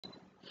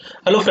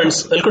Hello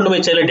friends, welcome to my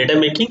channel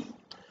DataMaking.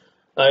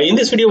 In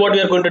this video, what we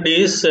are going to do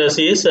is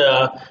see is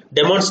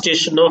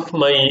demonstration of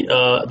my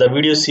the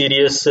video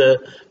series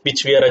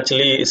which we are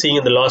actually seeing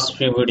in the last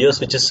few videos,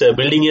 which is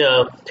building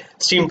a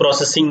stream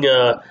processing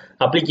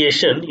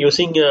application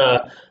using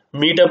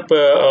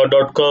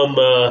Meetup.com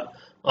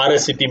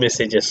RSVP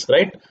messages,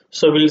 right?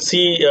 So we'll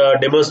see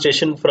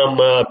demonstration from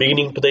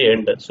beginning to the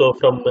end. So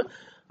from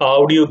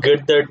how do you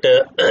get that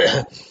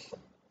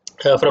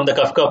from the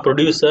Kafka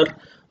Producer?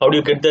 How do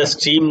you get the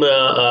stream,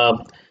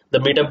 the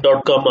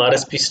Meetup.com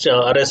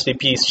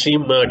RSVP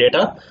stream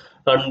data,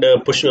 and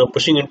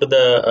pushing into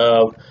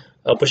the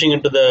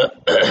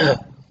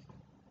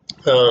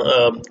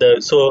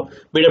so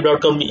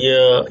Meetup.com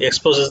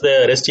exposes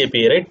the REST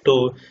API, right,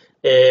 to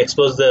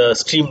expose the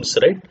streams,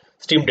 right,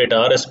 stream data,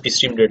 RSVP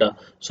stream data.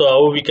 So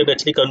how we can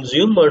actually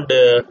consume and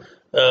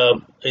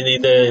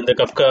in the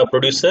Kafka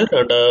Producer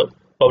and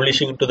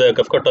publishing to the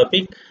Kafka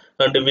topic,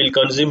 and we'll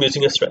consume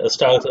using a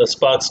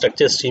Spark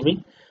structure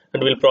streaming,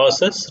 and we'll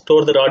process,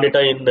 store the raw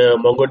data in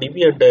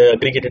MongoDB and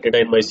aggregated data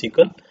in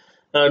MySQL.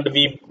 And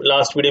we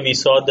last video we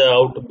saw the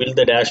how to build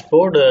the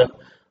dashboard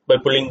by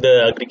pulling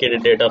the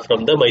aggregated data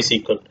from the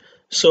MySQL.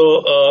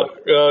 So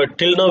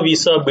till now we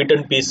saw bit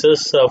and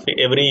pieces of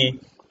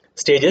every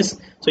stages.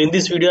 So in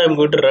this video I'm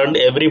going to run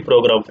every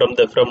program from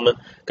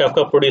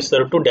Kafka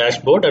Producer to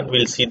dashboard, and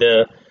we'll see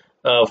the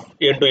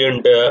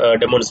end-to-end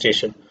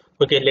demonstration.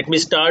 Okay, let me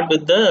start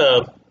with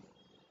the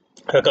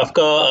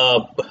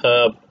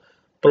Kafka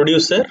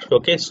Producer.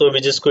 Okay, so we're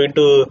just going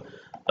to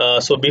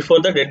so before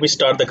that, let me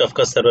start the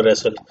Kafka server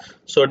as well.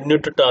 So I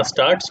need to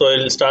start. So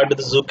I'll start with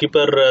the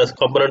Zookeeper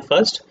component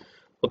first.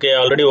 Okay, I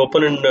already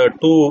open in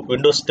two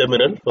Windows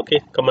terminal.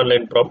 Okay, command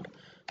line prompt.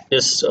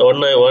 Just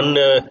one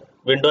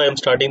window I am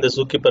starting the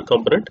Zookeeper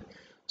component.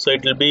 So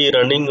it will be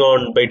running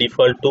on by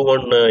default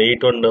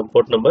 2181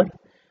 port number.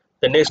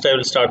 Then next I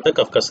will start the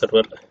Kafka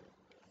server.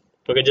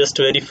 Okay, just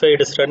to verify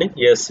it is running.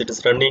 Yes, it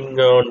is running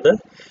on the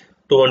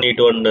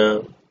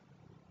 2181.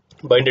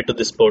 Bind it to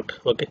this port.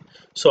 Okay,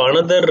 so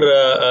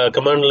another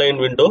command line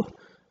window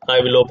I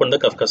will open the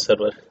Kafka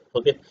server.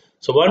 Okay,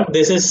 so once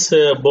this is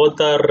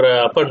both are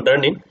up and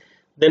running,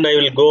 then I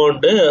will go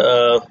and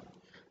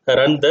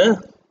run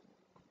the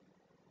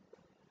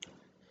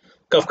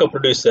Kafka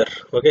Producer.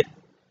 Okay,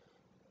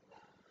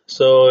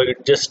 so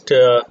it just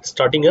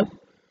starting up.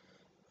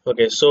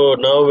 Okay, so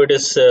now it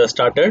is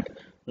started.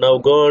 Now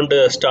go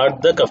and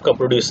start the Kafka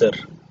Producer.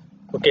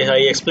 Okay, I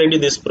explained you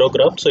this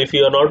program. So if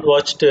you have not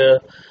watched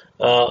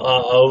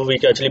how we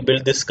can actually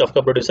build this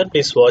Kafka Producer,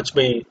 please watch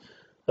my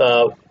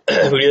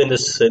video in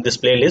this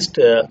playlist.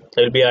 I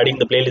will be adding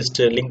the playlist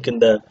link in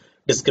the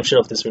description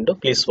of this window.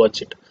 Please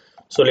watch it.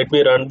 So let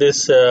me run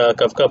this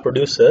Kafka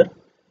Producer.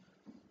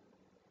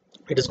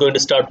 It is going to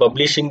start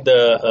publishing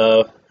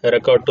the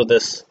record to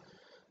this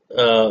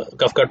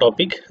Kafka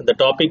topic. The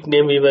topic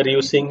name we were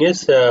using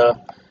is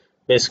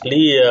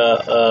basically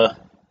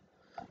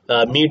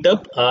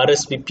Meetup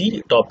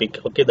RSVP topic.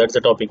 Okay, that's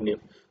the topic name.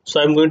 So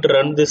I'm going to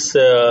run this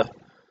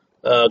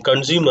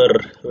consumer,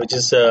 which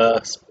is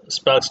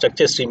Spark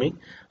structure streaming.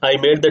 I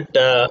made that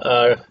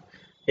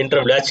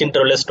latch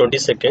interval as 20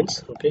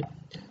 seconds. Okay,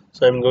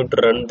 so I'm going to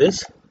run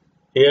this.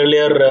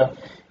 Earlier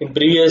in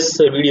previous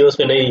videos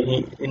when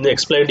I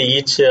explained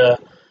each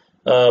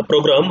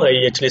program,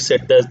 I actually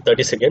set the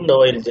 30 second.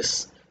 Now I'll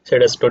just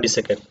set as 20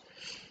 second.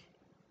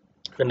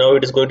 And now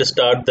it is going to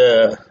start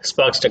the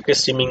Spark structure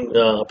streaming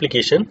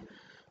application,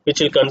 which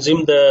will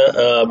consume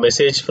the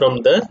message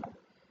from the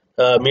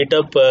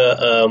Meetup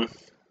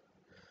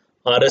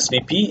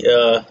RSVP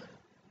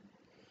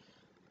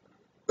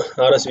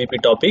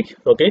topic.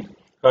 Okay,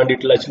 and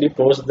it will actually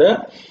post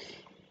the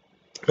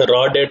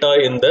raw data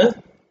in the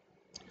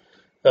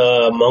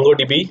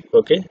MongoDB.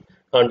 Okay,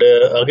 and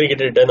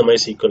aggregated data in the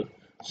MySQL.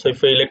 So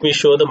if I let me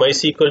show the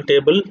MySQL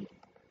table,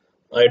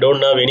 I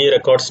don't have any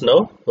records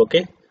now.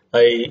 Okay,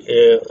 I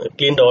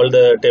cleaned all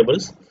the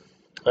tables.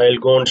 I'll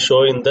go and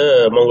show in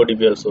the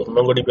MongoDB also.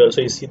 MongoDB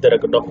also, you see the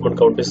document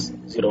count is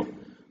 0.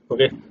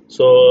 Okay,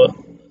 so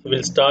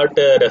we'll start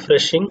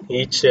refreshing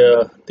each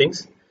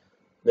things.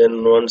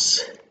 Then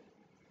once,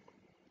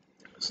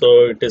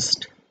 so it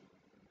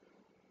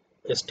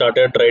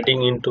started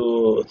writing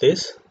into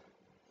this.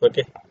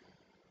 Okay,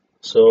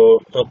 so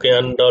okay,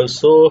 and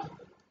also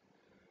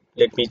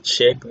let me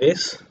check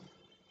this.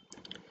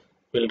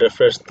 We'll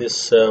refresh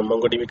this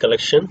MongoDB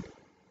collection.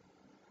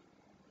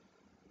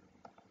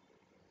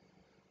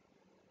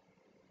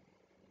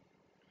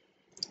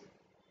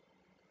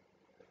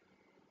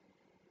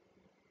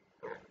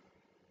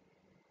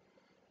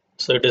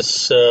 So it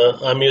is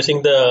I'm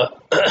using the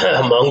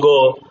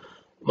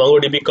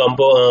MongoDB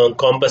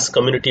Compass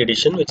Community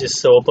Edition, which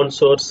is open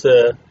source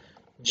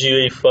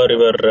GUI for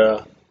your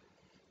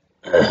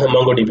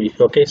MongoDB.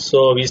 Okay,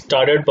 so we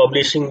started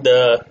publishing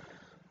the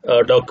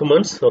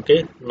documents.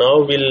 Okay, now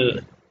we'll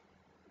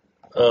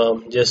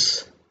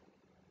just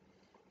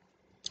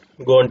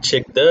go and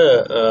check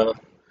the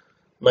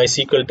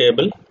MySQL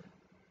table.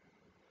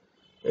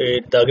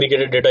 The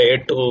aggregated data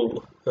yet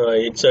to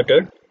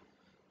inserted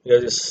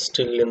because it's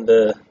still in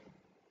the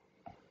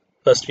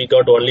First we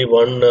got only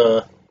one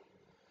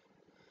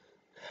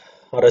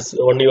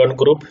only one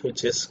group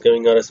which is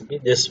giving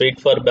RSVP. Just wait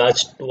for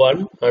batch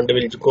 1 and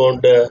we'll go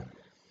and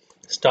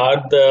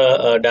start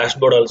the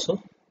dashboard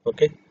also.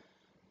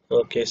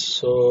 Okay,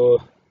 so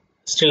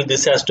still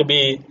this has to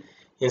be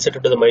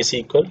inserted to the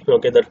MySQL.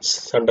 Okay,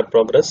 that's under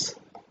progress.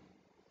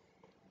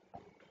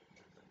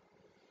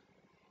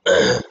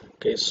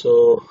 Okay,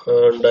 so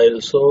and I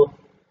also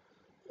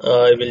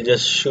I will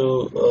just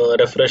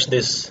refresh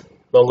this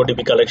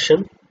MongoDB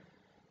collection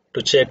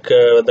to check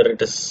whether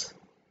it is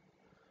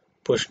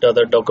pushed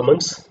other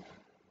documents.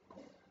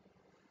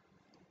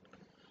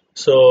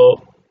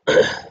 So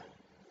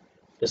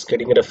just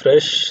getting a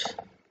refresh.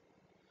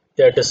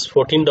 Yeah, it is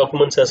 14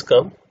 documents has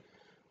come.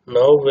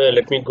 Now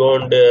let me go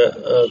and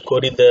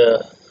query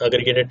the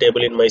aggregated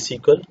table in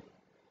MySQL.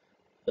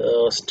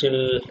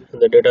 Still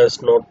the data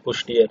is not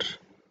pushed here.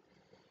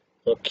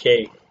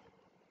 Okay,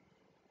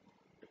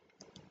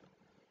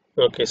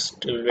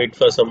 still wait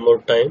for some more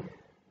time.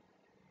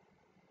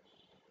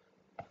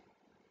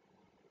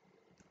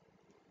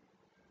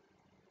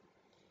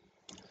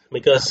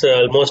 Because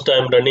almost I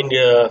am running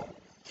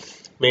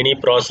many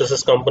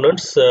processes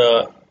components,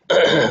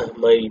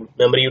 my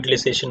memory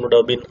utilization would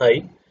have been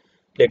high.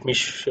 Let me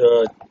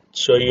show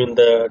you in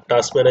the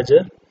task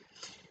manager.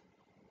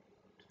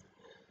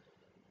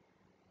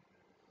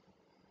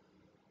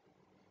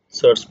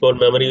 So its whole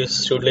memory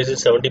utilization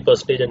is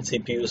 70% and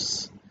CPU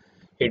is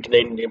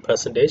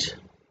 89%.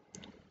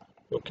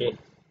 Okay,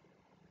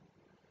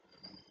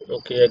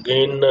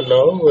 again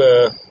now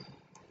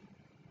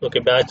okay,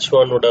 batch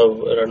 1 would have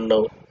run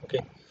now.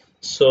 Okay,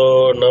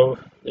 so now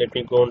let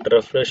me go and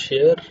refresh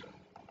here.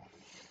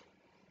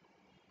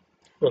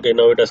 Okay,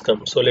 now it has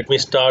come. So let me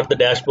start the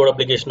dashboard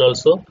application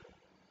also,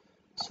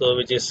 so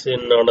which is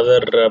in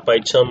another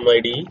PyCharm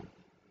IDE.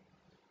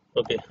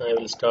 Okay, I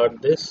will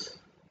start this.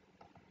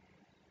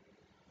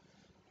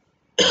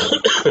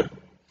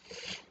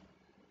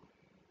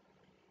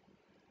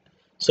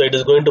 So it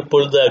is going to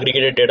pull the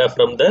aggregated data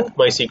from the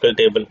MySQL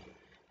table,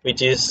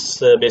 which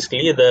is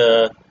basically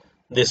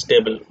this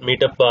table,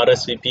 Meetup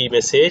RSVP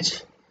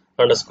message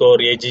underscore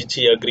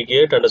AGG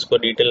aggregate underscore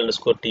detail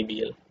underscore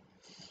TBL.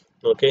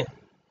 Okay,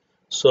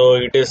 so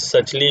it is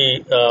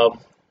actually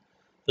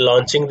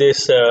launching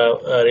this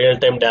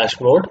real-time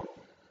dashboard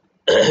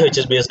which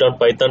is based on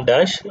Python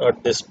dash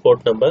at this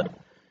port number.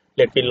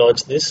 Let me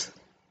launch this.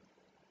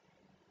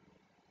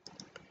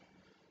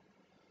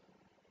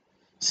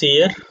 See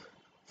here,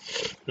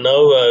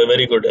 now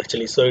very good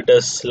actually. So it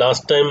has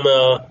last time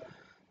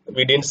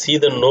we didn't see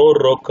the no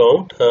row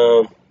count,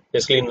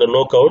 basically in the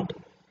no count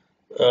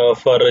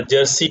for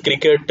Jersey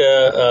Cricket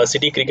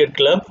City Cricket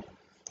Club.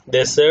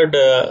 They said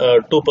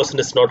 2%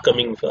 is not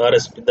coming.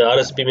 The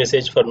RSVP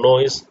message for no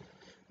is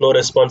no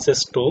response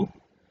is 2,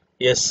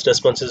 yes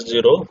response is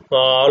 0.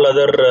 All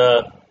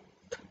other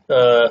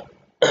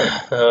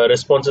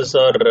responses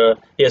are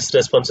yes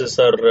responses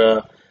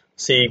are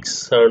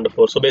 6 and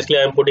 4. So basically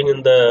I am putting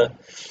in the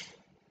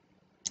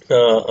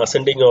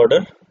ascending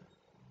order.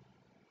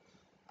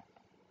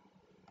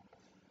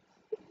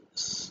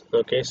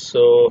 Okay,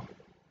 so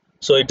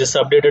it is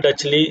updated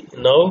actually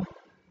now.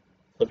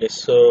 Okay,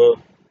 so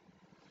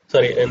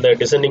sorry, in the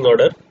descending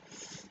order.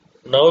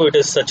 Now it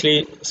is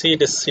actually, see,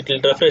 it will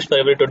refresh for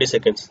every 20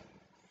 seconds.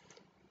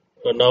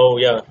 Now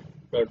yeah,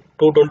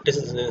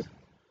 220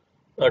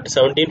 at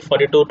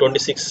 17:42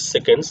 26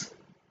 seconds.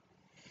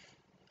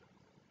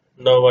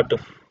 Now at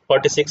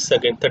 46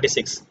 seconds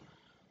 36.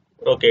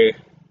 Okay,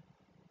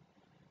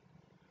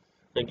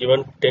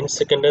 given 10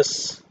 seconds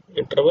as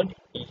interval.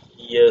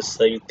 Yes,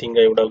 I think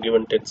I would have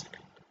given 10 seconds.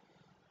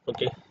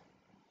 Okay.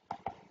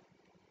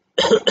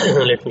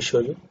 Let me show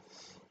you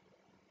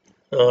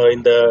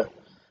in the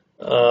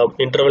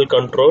interval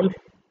control.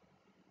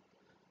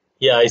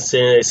 Yeah, I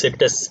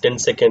set as 10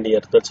 seconds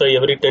here. That's why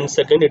every 10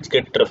 seconds it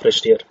gets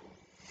refreshed here.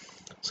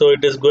 So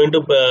it is going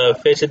to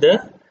fetch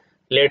the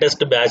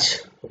latest batch.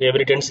 Okay,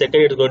 every 10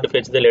 seconds it is going to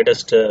fetch the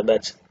latest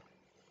batch.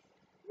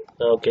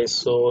 Okay,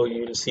 so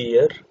you will see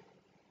here.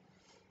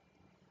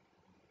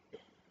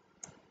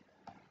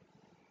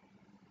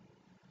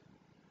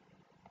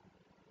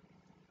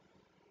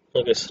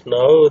 Okay, so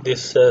now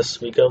this has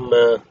become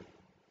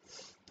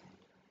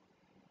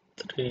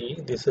 3.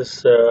 This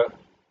is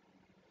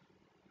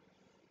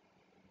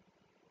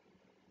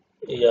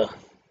yeah,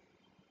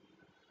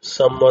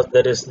 some of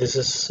there is, this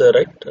is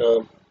right,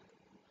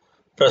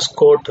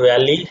 Prescott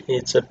Valley,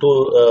 it's a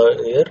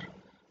 2 here,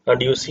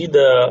 and you see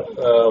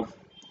the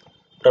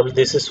probably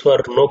this is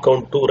for no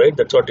count 2, right?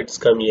 That's what it's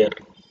come here.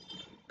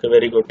 Okay,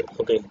 very good.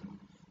 Okay,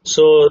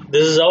 so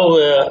this is how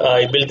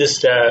I build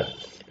this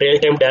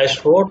real-time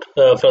dashboard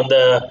from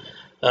the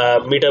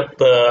Meetup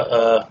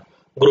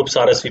groups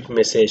RSVP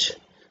message.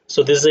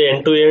 So this is an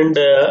end-to-end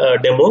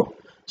demo.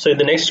 So in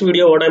the next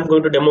video, what I'm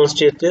going to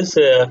demonstrate is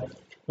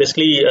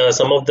basically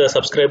some of the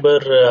subscriber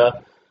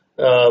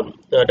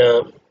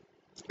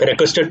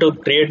requested to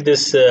create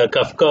this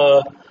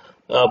Kafka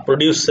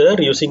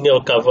Producer using a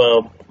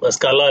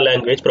Scala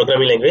language,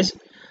 programming language.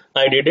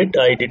 I did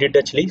it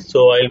actually.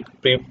 So I'll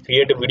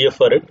create a video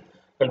for it.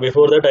 and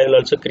before that I will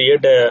also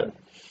create a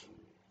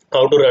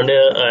how to run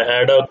a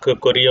ad hoc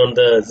query on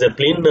the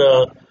Zeppelin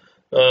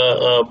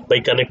by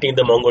connecting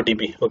the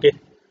MongoDB. Okay,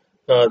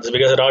 it's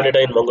because raw data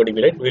in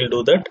MongoDB, right? We'll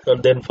do that,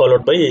 and then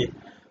followed by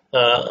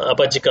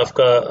Apache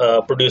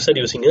Kafka Producer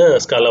using a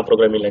Scala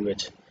programming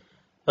language.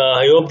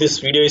 I hope this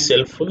video is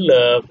helpful.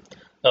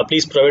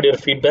 Please provide your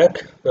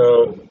feedback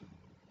on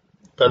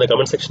the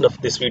comment section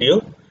of this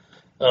video.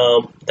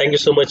 Thank you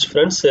so much,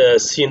 friends.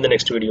 See you in the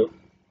next video.